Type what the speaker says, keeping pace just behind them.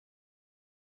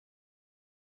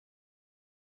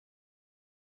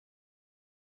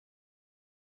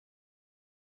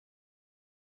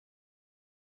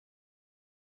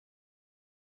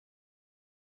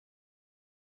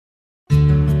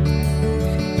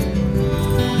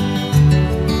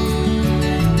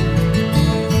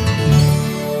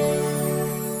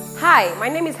Hi, my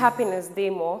name is Happiness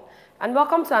Demo, and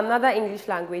welcome to another English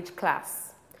language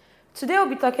class. Today we'll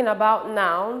be talking about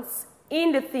nouns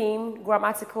in the theme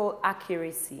grammatical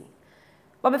accuracy.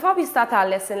 But before we start our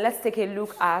lesson, let's take a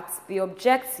look at the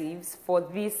objectives for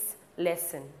this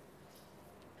lesson.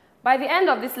 By the end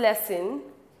of this lesson,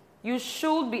 you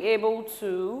should be able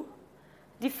to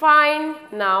define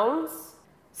nouns,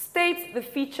 state the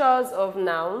features of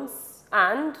nouns,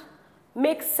 and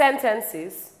make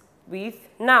sentences with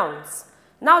nouns.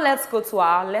 Now let's go to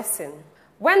our lesson.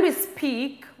 When we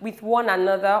speak with one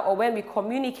another or when we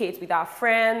communicate with our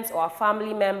friends or our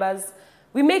family members,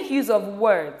 we make use of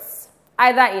words,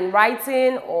 either in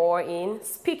writing or in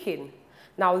speaking.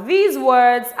 Now these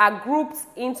words are grouped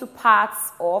into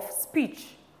parts of speech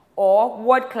or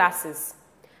word classes.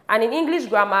 And in English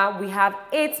grammar, we have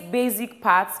 8 basic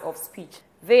parts of speech.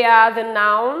 They are the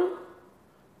noun,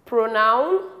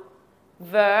 pronoun,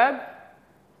 verb,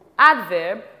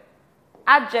 adverb,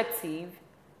 adjective,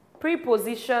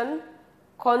 preposition,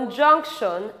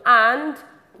 conjunction, and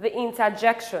the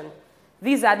interjection.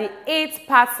 These are the 8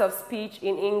 parts of speech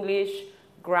in English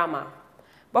grammar.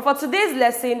 But for today's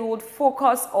lesson, we would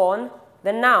focus on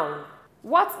the noun.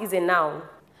 What is a noun?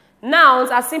 Nouns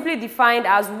are simply defined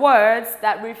as words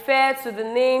that refer to the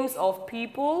names of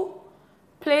people,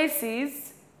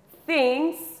 places,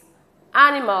 things,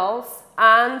 animals,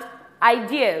 and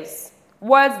ideas.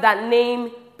 Words that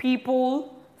name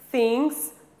people,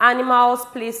 things, animals,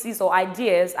 places, or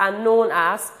ideas are known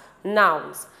as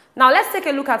nouns. Now let's take a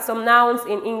look at some nouns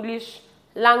in English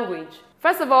language.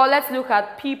 First of all, let's look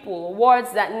at people,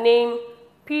 words that name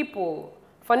people.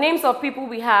 For names of people,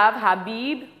 we have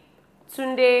Habib,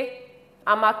 Tunde,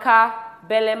 Amaka,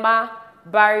 Belema,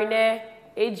 Barine,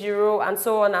 Ejiro, and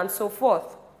so on and so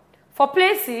forth. For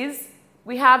places,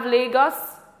 we have Lagos,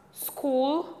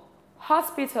 school,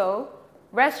 hospital,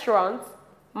 restaurant,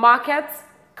 market,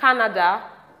 Canada,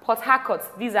 Port Harcourt.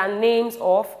 These are names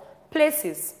of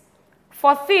places.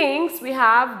 For things, we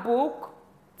have book,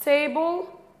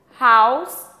 table,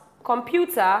 house,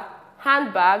 computer,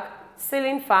 handbag,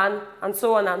 ceiling fan, and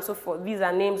so on and so forth. These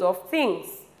are names of things.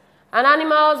 And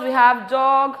animals, we have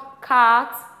dog,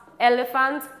 cat,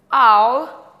 elephant,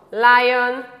 owl,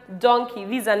 lion, donkey.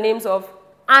 These are names of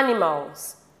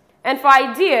animals. And for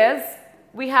ideas,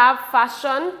 we have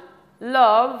fashion,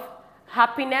 love,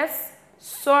 happiness,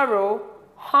 sorrow,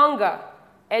 hunger,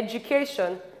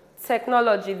 education,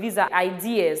 technology. These are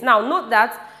ideas. Now, note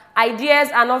that ideas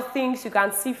are not things you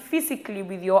can see physically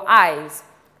with your eyes.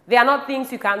 They are not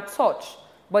things you can touch,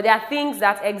 but they are things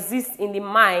that exist in the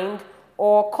mind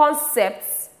or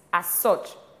concepts as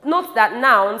such. Note that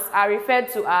nouns are referred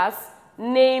to as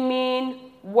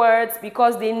naming words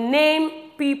because they name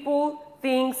people,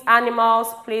 things, animals,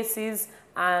 places,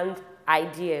 and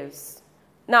ideas.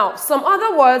 Now, some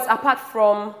other words apart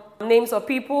from names of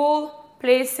people,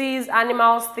 places,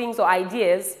 animals, things, or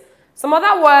ideas, some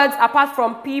other words apart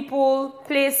from people,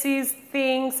 places,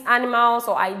 things, animals,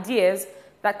 or ideas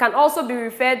that can also be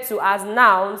referred to as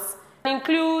nouns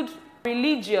include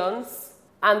religions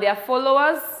and their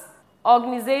followers,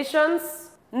 organizations,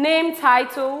 name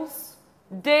titles,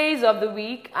 days of the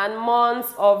week, and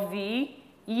months of the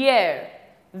year.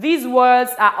 These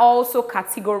words are also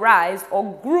categorized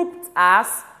or grouped as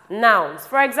nouns.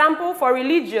 For example, for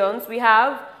religions, we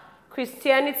have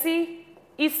Christianity,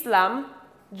 Islam,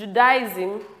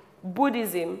 Judaism,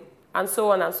 Buddhism, and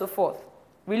so on and so forth.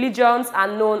 Religions are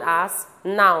known as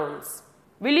nouns.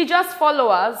 Religious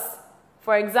followers,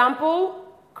 for example,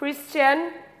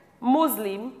 Christian,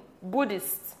 Muslim,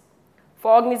 Buddhist.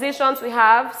 For organizations, we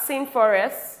have Saint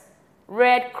Forest,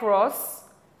 Red Cross,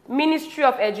 Ministry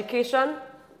of Education,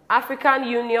 African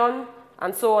Union,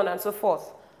 and so on and so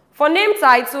forth. For name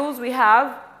titles, we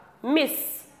have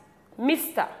Miss,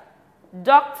 Mr.,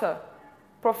 Doctor,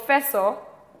 Professor,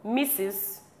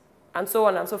 Mrs., and so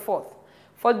on and so forth.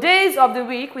 For days of the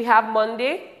week, we have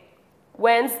Monday,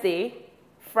 Wednesday,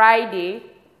 Friday,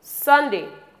 Sunday.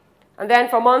 And then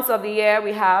for months of the year,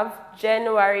 we have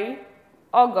January,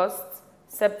 August,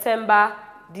 September,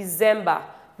 December.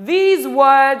 These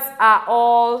words are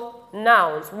all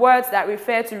nouns, words that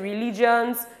refer to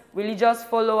religions, religious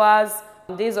followers,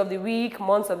 days of the week,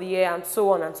 months of the year, and so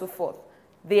on and so forth.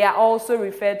 They are also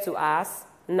referred to as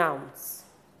nouns.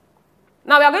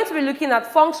 Now we are going to be looking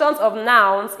at functions of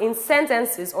nouns in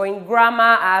sentences or in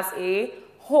grammar as a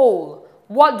whole.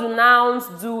 What do nouns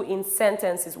do in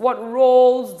sentences? What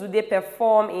roles do they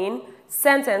perform in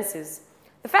sentences?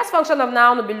 The first function of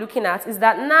noun we'll be looking at is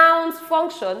that nouns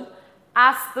function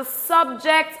as the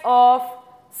subject of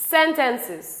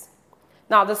sentences.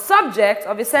 Now, the subject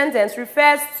of a sentence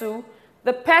refers to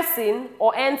the person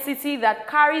or entity that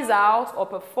carries out or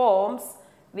performs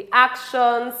the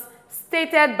actions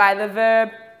stated by the verb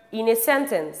in a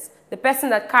sentence. The person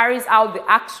that carries out the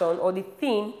action, or the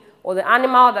thing or the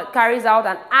animal that carries out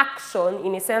an action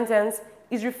in a sentence,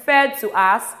 is referred to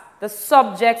as the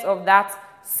subject of that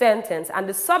sentence. And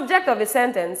the subject of a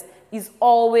sentence is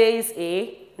always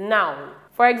a noun.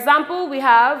 For example, we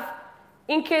have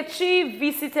Nkechi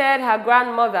visited her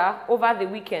grandmother over the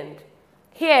weekend.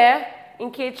 Here,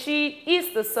 Nkechi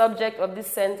is the subject of this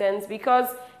sentence because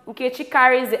Nkechi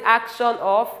carries the action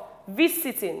of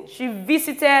visiting. She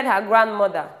visited her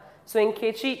grandmother. So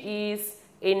Nkechi is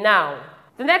a noun.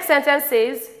 The next sentence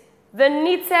says, the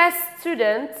neatest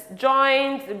student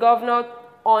joined the governor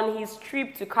on his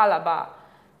trip to Calabar.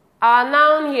 Our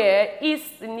noun here is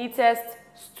the neatest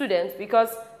student because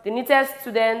the neatest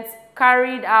student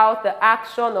carried out the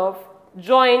action of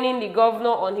joining the governor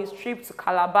on his trip to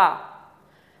Calabar.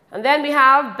 And then we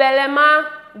have Belema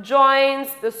joins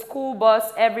the school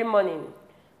bus every morning.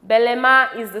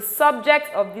 Belema is the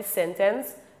subject of this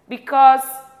sentence because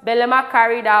Belema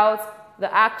carried out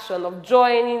the action of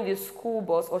joining the school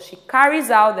bus, or she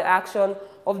carries out the action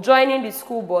of joining the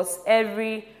school bus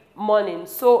every morning.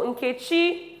 So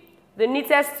Nkechi, the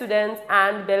neatest student,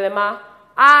 and Belema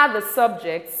are the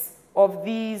subjects of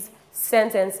these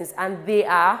sentences, and they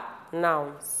are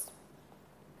nouns.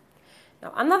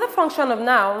 Now, another function of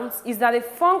nouns is that they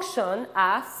function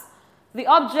as the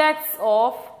objects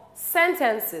of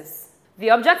sentences.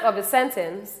 The object of a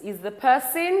sentence is the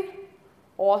person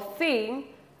or thing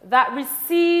that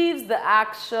receives the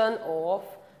action of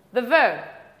the verb.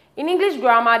 In English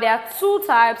grammar, there are two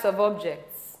types of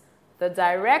objects: the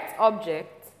direct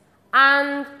object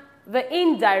and the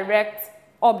indirect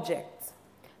object.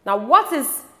 Now, what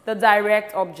is the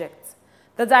direct object?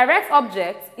 The direct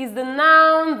object is the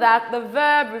noun that the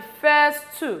verb refers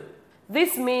to.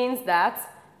 This means that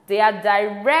they are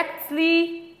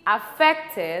directly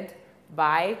affected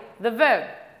by the verb.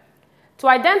 To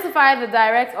identify the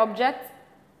direct object,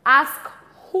 ask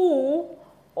who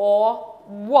or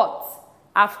what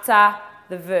after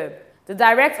the verb. The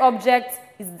direct object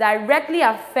is directly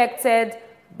affected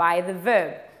by the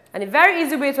verb. And a very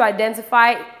easy way to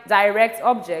identify direct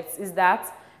objects is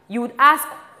that you would ask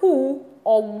who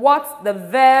or what the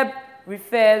verb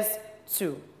refers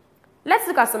to. Let's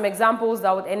look at some examples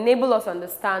that would enable us to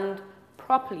understand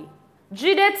properly.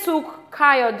 Jide took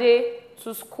Kayode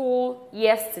to school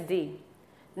yesterday.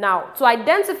 Now, to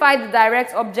identify the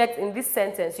direct object in this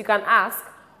sentence, you can ask,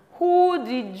 who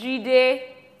did Jide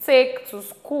take to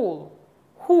school?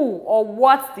 Who or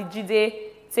what did Jide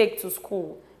take to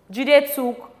school? Jide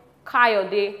took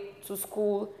Kayode to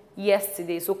school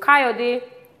yesterday. So Kayode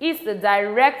is the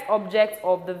direct object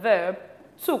of the verb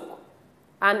took,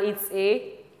 and it's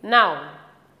a noun.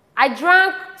 I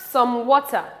drank some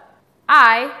water.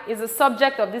 I is the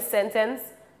subject of this sentence.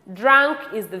 Drank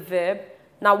is the verb.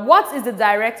 Now, what is the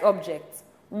direct object?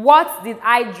 What did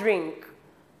I drink?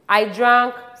 I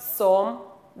drank some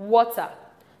water.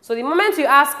 So the moment you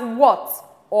ask what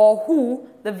or who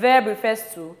the verb refers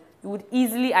to, you would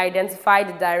easily identify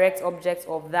the direct object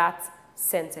of that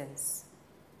sentence.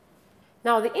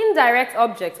 Now, the indirect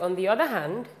object, on the other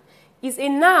hand, is a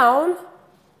noun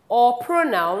or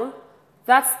pronoun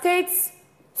that states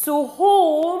to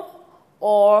whom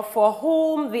or for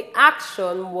whom the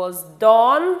action was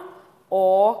done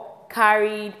or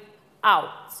carried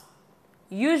out.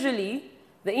 Usually,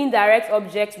 the indirect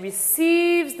object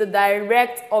receives the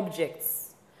direct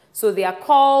objects, so they are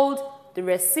called the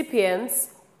recipients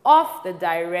of the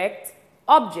direct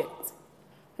object.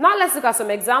 Now let's look at some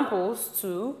examples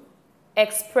to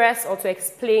express or to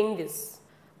explain this.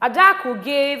 Adaku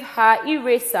gave her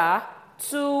eraser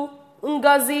to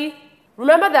Ngozi.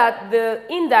 Remember that the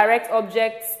indirect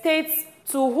object states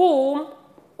to whom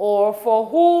or for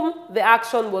whom the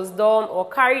action was done or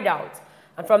carried out.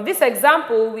 And from this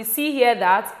example, we see here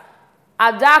that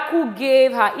Adaku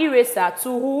gave her eraser to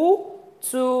who?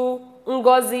 To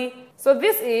Ngozi. So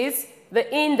this is the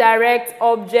indirect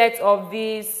object of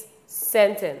this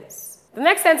sentence. The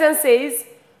next sentence says,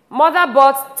 Mother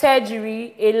bought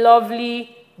Tejiri a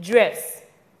lovely dress.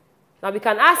 Now we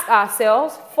can ask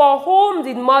ourselves, for whom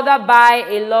did mother buy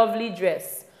a lovely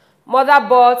dress? Mother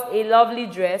bought a lovely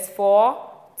dress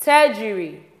for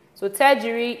Tejiri. So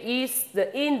Tejiri is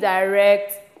the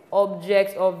indirect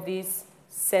object of this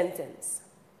sentence.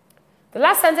 The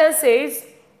last sentence says,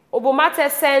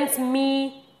 Obomate sent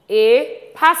me a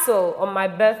parcel on my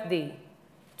birthday.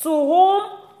 To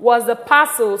whom was the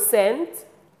parcel sent?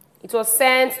 It was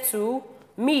sent to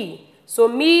me. So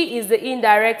me is the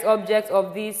indirect object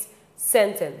of this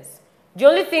sentence. The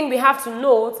only thing we have to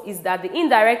note is that the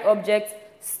indirect object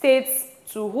states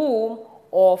to whom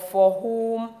or for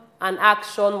whom an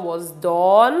action was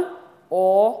done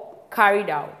or carried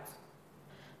out.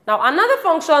 Now, another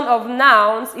function of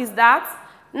nouns is that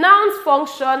nouns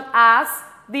function as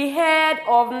the head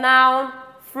of noun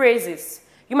phrases.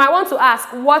 You might want to ask,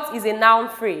 what is a noun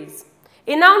phrase?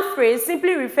 A noun phrase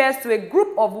simply refers to a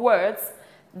group of words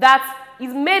that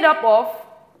is made up of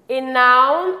a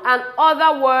noun and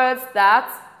other words that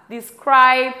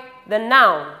describe the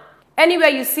noun. Anywhere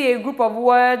you see a group of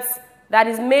words that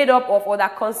is made up of or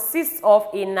that consists of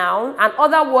a noun and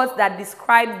other words that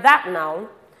describe that noun,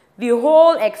 the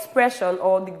whole expression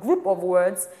or the group of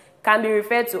words can be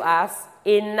referred to as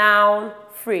a noun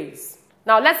phrase.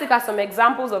 Now let's look at some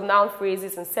examples of noun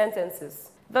phrases in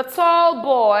sentences. The tall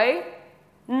boy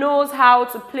knows how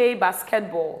to play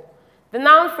basketball. The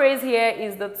noun phrase here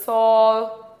is the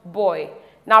tall boy.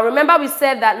 Now remember we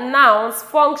said that nouns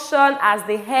function as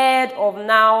the head of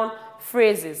noun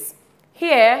phrases.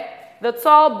 Here, the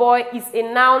tall boy is a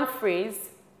noun phrase,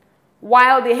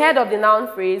 while the head of the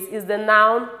noun phrase is the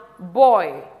noun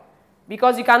boy,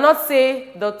 because you cannot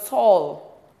say the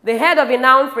tall. The head of a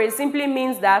noun phrase simply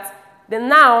means that the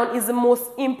noun is the most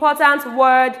important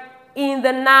word in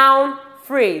the noun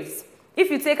phrase. If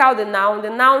you take out the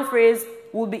noun phrase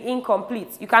will be incomplete.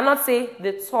 You cannot say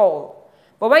the tall.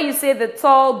 But when you say the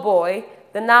tall boy,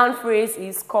 the noun phrase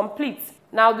is complete.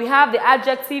 Now we have the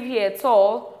adjective here,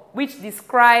 tall, which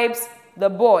describes the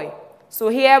boy. So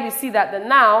here we see that the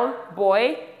noun,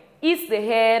 boy, is the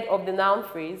head of the noun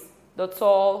phrase, the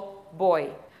tall boy.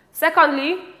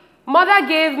 Secondly, mother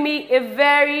gave me a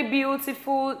very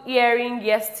beautiful earring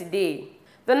yesterday.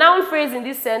 The noun phrase in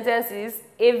this sentence is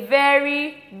a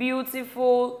very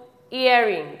beautiful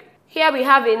earring. Here we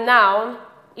have a noun,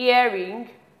 earring,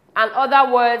 and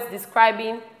other words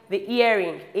describing the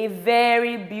earring, a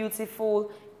very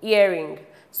beautiful earring.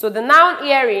 So the noun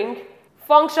earring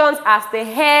functions as the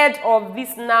head of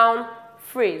this noun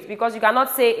phrase because you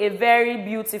cannot say a very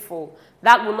beautiful.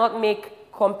 That will not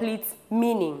make complete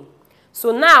meaning.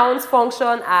 So nouns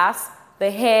function as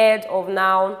the head of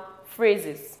noun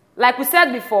phrases. Like we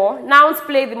said before, nouns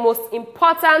play the most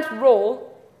important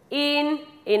role in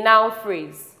a noun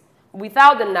phrase.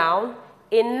 Without the noun,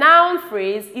 a noun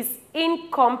phrase is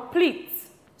incomplete.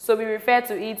 So we refer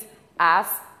to it as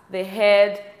the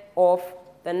head of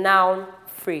the noun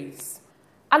phrase.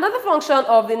 Another function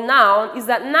of the noun is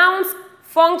that nouns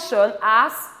function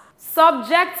as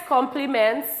subject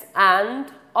complements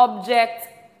and object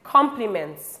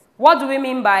complements. What do we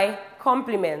mean by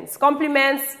complements?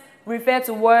 Complements refer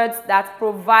to words that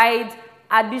provide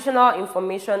additional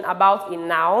information about a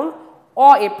noun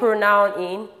or a pronoun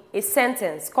in a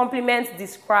sentence. Complements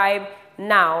describe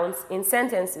nouns in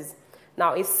sentences.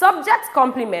 Now, a subject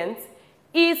complement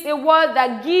is a word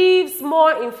that gives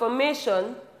more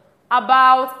information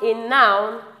about a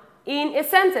noun in a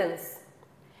sentence.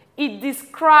 It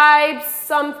describes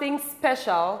something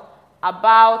special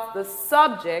about the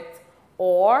subject,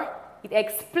 or it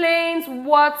explains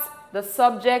what the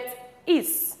subject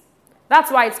is.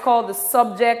 That's why it's called the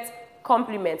subject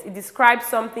complement. It describes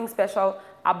something special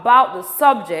about the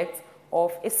subject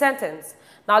of a sentence.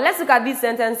 Now let's look at these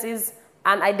sentences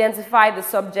and identify the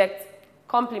subject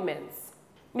complements.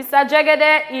 Mr.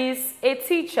 Jegede is a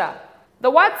teacher. The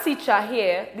word teacher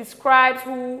here describes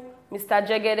who Mr.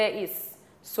 Jegede is.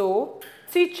 So,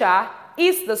 teacher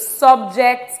is the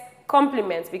subject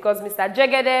complement because Mr.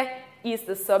 Jegede is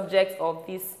the subject of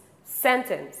this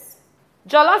sentence.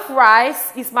 Jollof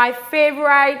rice is my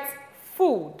favorite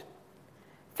food.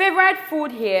 Favorite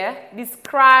food here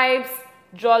describes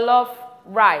jollof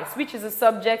rice, which is the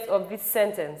subject of this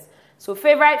sentence. So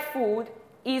favorite food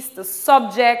is the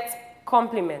subject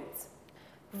complement.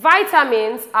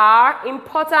 Vitamins are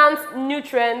important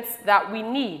nutrients that we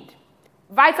need.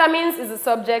 Vitamins is the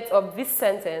subject of this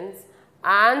sentence,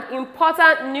 and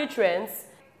important nutrients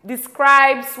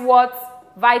describes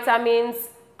what vitamins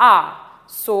are.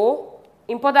 So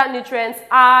important nutrients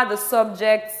are the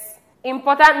subjects.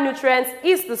 Important nutrients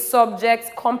is the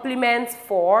subject complement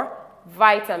for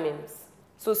vitamins.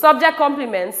 So subject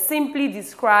complements simply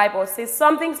describe or say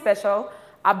something special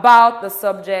about the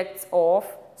subject of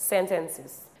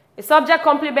sentences. A subject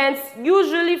complement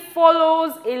usually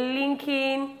follows a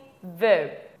linking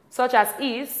verb, such as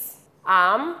is,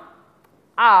 am,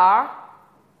 are,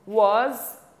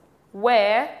 was,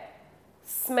 were,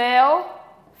 smell,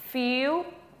 feel,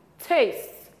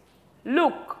 taste,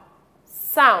 look,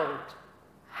 sound,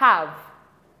 have,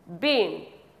 been,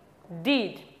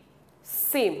 did,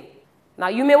 seem. Now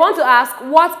you may want to ask,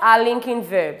 what are linking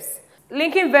verbs?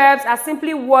 Linking verbs are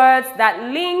simply words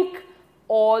that link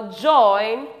or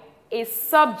join a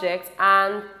subject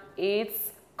and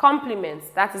its complements.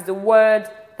 That is the word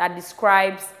that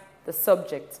describes the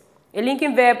subject. A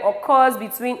linking verb occurs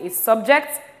between a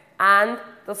subject and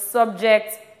the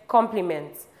subject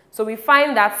complement. So we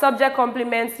find that subject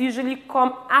complements usually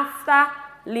come after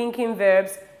linking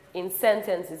verbs in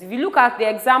sentences. If you look at the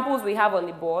examples we have on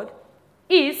the board,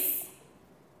 is,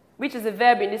 which is a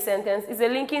verb in this sentence, is a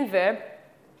linking verb.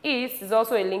 Is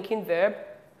also a linking verb.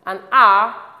 And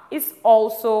are is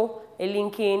also a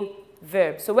linking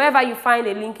verb. So wherever you find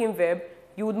a linking verb,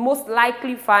 you would most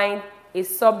likely find a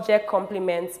subject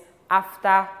complement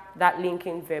after that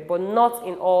linking verb, but not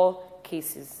in all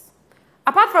cases.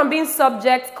 Apart from being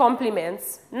subject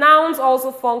complements, nouns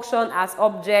also function as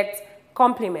object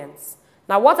complements.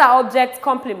 Now, what are object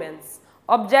complements?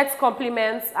 Object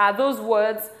complements are those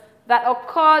words that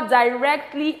occur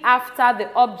directly after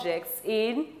the objects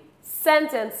in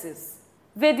sentences.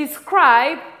 They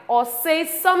describe or say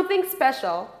something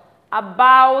special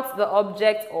about the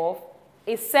object of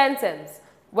a sentence,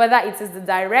 whether it is the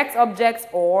direct object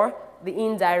or the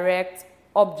indirect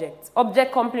object.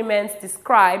 Object complements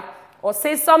describe or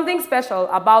say something special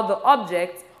about the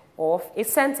object of a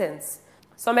sentence.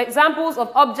 Some examples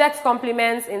of object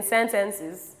complements in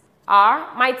sentences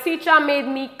are, my teacher made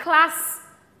me class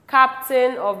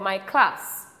captain of my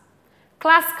class.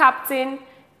 Class captain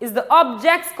is the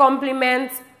object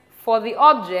complement for the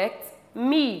object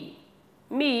me.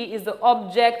 Me is the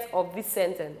object of this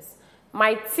sentence.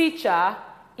 My teacher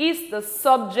is the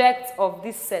subject of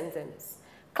this sentence.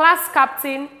 Class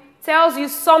captain tells you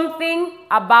something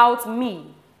about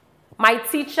me. My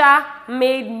teacher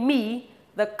made me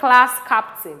the class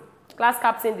captain. Class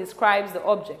captain describes the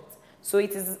object. So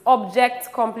it is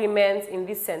object complement in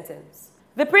this sentence.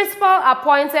 The principal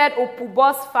appointed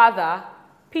Opubo's father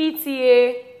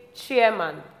PTA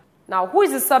chairman. Now, who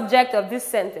is the subject of this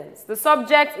sentence? The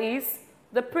subject is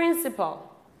the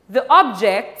principal. The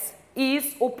object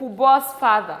is Opubo's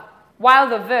father, while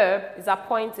the verb is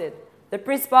appointed. The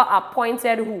principal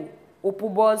appointed who?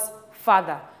 Opubo's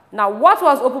father. Now, what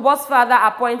was Opubo's father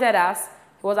appointed as?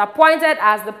 He was appointed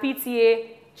as the PTA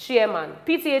chairman.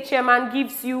 PTA chairman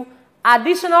gives you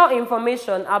additional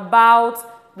information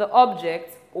about the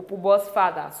object, Opubo's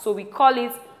father. So we call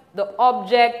it the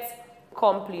object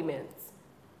complement.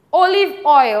 Olive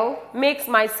oil makes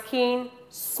my skin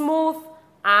smooth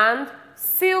and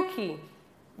silky.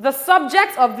 The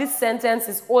subject of this sentence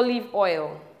is olive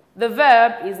oil. The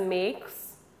verb is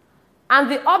makes. And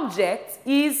the object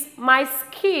is my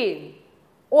skin.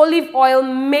 Olive oil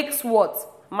makes what?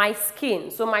 My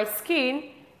skin. So my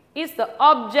skin is the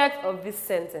object of this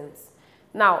sentence.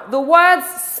 Now, the words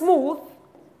smooth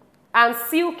and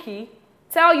silky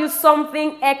tell you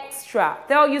something extra,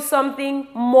 tell you something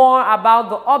more about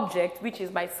the object, which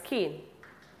is my skin.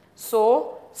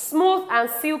 So, smooth and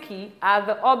silky are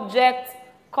the object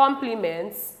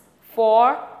complements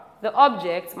for the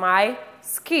object, my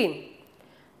skin.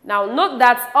 Now, note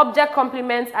that object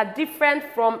complements are different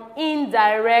from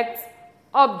indirect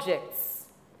objects.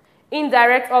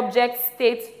 Indirect objects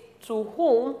state to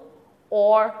whom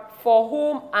or for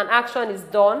whom an action is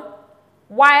done,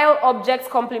 while object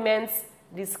complements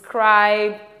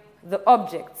describe the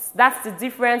objects. That's the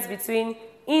difference between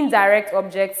indirect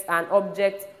objects and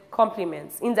object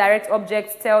complements. Indirect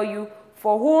objects tell you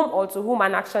for whom or to whom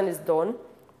an action is done,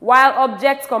 while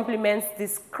object complements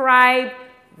describe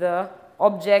the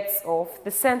objects of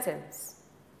the sentence.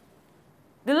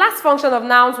 The last function of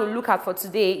nouns we'll look at for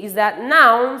today is that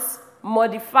nouns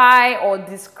modify or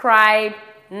describe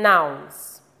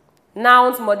nouns.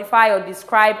 Nouns modify or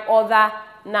describe other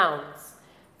nouns.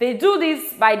 They do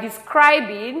this by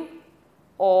describing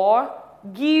or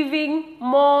giving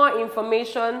more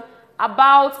information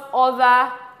about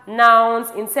other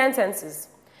nouns in sentences.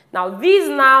 Now, these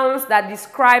nouns that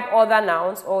describe other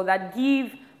nouns or that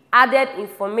give added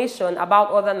information about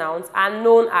other nouns are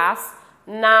known as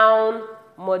noun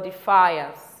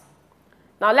modifiers.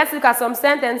 Now, let's look at some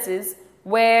sentences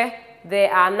where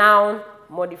there are noun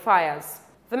modifiers.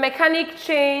 The mechanic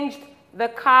changed the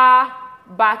car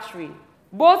battery.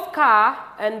 Both car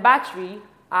and battery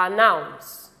are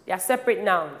nouns. They are separate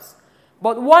nouns.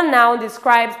 But one noun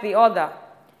describes the other.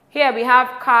 Here we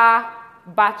have car,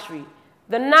 battery.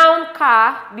 The noun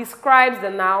car describes the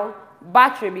noun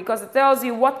battery because it tells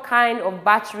you what kind of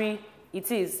battery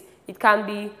it is. It can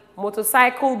be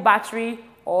motorcycle battery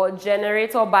or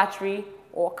generator battery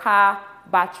or car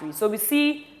battery. So we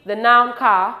see the noun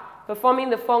car performing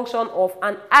the function of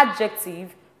an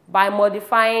adjective by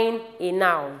modifying a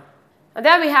noun. And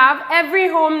then we have every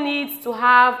home needs to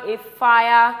have a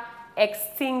fire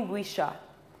extinguisher.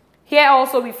 Here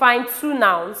also we find two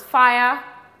nouns, fire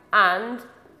and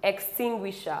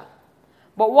extinguisher.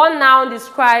 But one noun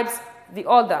describes the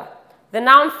other. The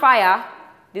noun fire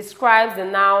describes the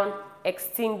noun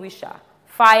extinguisher.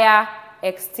 Fire,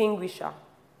 extinguisher.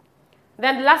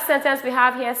 Then the last sentence we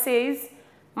have here says,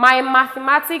 my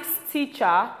mathematics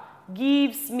teacher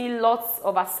gives me lots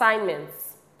of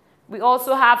assignments. We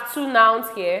also have two nouns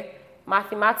here,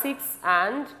 mathematics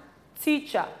and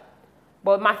teacher.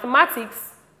 But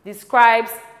mathematics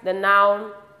describes the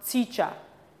noun teacher,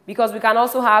 because we can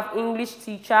also have English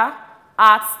teacher,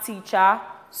 arts teacher,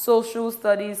 social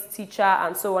studies teacher,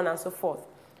 and so on and so forth.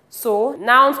 So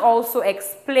nouns also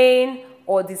explain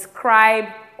or describe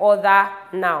other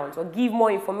nouns or give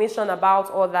more information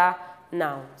about other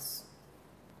nouns.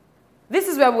 This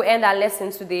is where we end our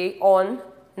lesson today on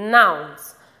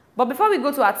nouns. But before we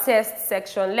go to our test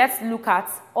section, let's look at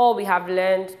all we have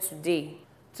learned today.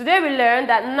 Today we learned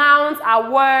that nouns are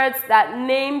words that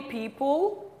name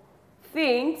people,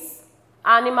 things,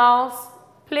 animals,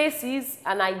 places,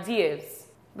 and ideas.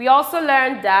 We also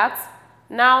learned that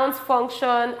nouns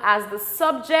function as the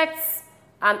subjects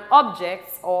and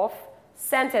objects of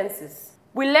sentences.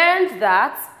 We learned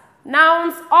that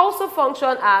nouns also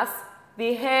function as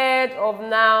the head of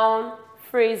noun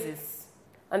phrases.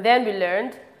 And then we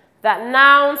learned that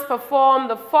nouns perform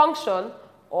the function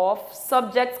of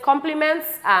subject complements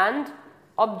and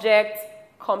object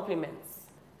complements.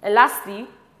 And lastly,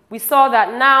 we saw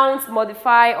that nouns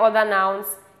modify other nouns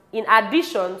in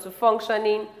addition to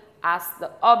functioning as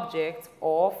the object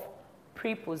of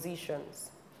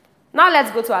prepositions. Now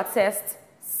let's go to our test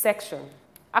section.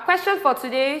 Our question for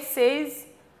today says,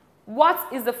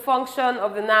 what is the function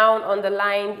of the noun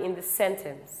underlined in the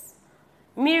sentence?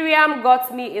 Miriam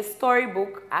got me a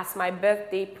storybook as my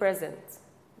birthday present.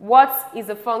 What is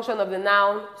the function of the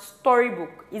noun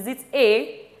storybook? Is it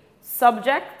A,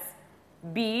 subject,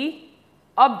 B,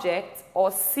 object, or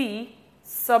C,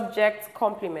 subject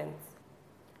complement?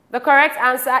 The correct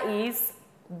answer is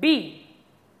B,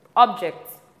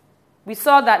 object. We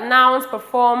saw that nouns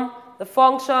perform the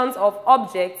functions of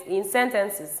objects in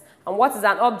sentences. And what is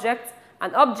an object?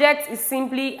 An object is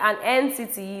simply an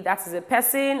entity, that is a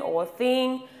person or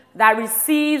thing, that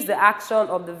receives the action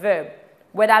of the verb,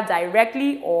 whether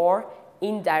directly or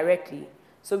indirectly.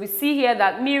 So we see here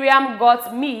that Miriam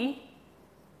got me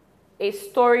a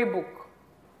storybook.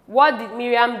 What did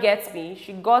Miriam get me?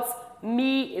 She got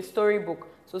me a storybook.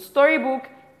 So storybook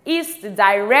is the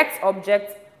direct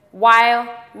object, while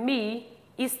me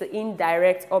is the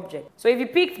indirect object. So if you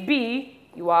picked B,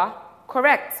 you are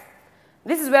correct.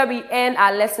 This is where we end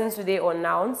our lesson today on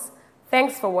nouns.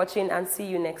 Thanks for watching and see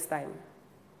you next time.